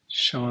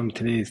Shalom,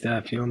 today's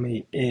daf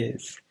yomi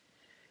is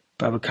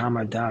Bava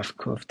Kamma daf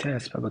kuf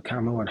tes. Bava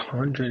Kamma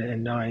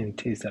 109.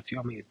 Today's daf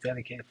yomi is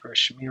dedicated for a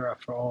shmira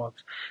for all of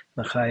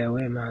the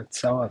chayawim,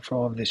 atzala for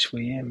all of the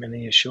shvuyim, and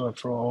the Yeshua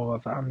for all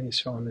of Am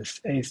Yisrael in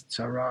this Eis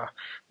Tzara.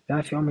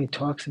 Daf yomi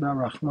talks about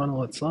Rahman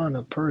al-Atzlan,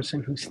 a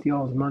person who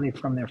steals money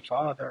from their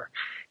father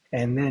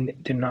and then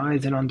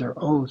denies it under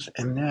oath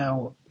and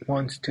now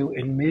wants to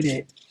admit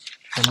it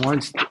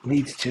and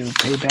needs to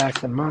pay back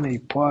the money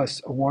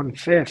plus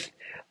 1/5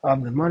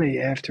 of the money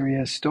after he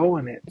has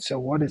stolen it. So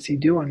what does he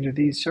do under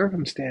these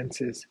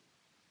circumstances?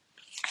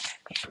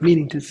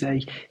 Meaning to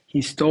say,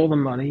 he stole the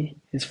money,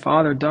 his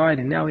father died,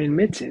 and now he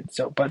admits it.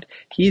 But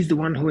he's the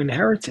one who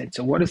inherits it.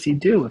 So what does he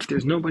do if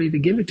there's nobody to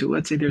give it to?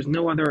 Let's say there's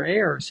no other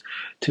heirs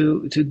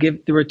to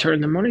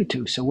return the money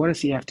to. So what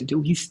does he have to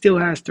do? He still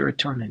has to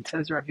return it. It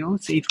says Rav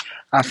Yosef,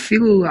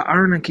 "Afilu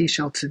la'arnaki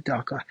shel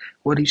tzedakah."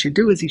 What he should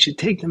do is he should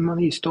take the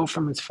money he stole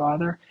from his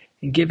father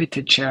and give it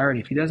to charity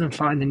if he doesn't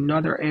find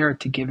another heir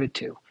to give it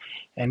to.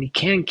 And he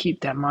can't keep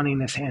that money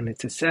in his hand.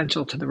 It's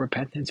essential to the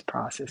repentance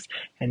process.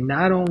 And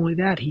not only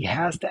that, he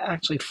has to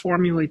actually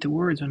formulate the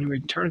words when he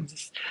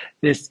returns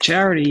this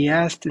charity. He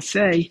has to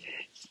say,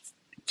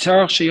 this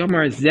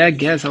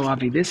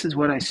is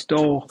what I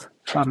stole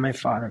from my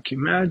father. Can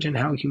you imagine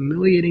how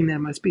humiliating that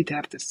must be to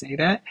have to say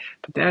that?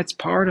 But that's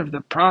part of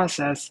the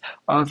process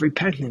of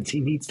repentance.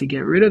 He needs to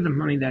get rid of the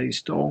money that he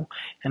stole,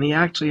 and he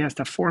actually has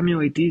to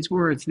formulate these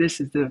words.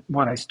 This is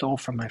what I stole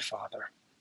from my father.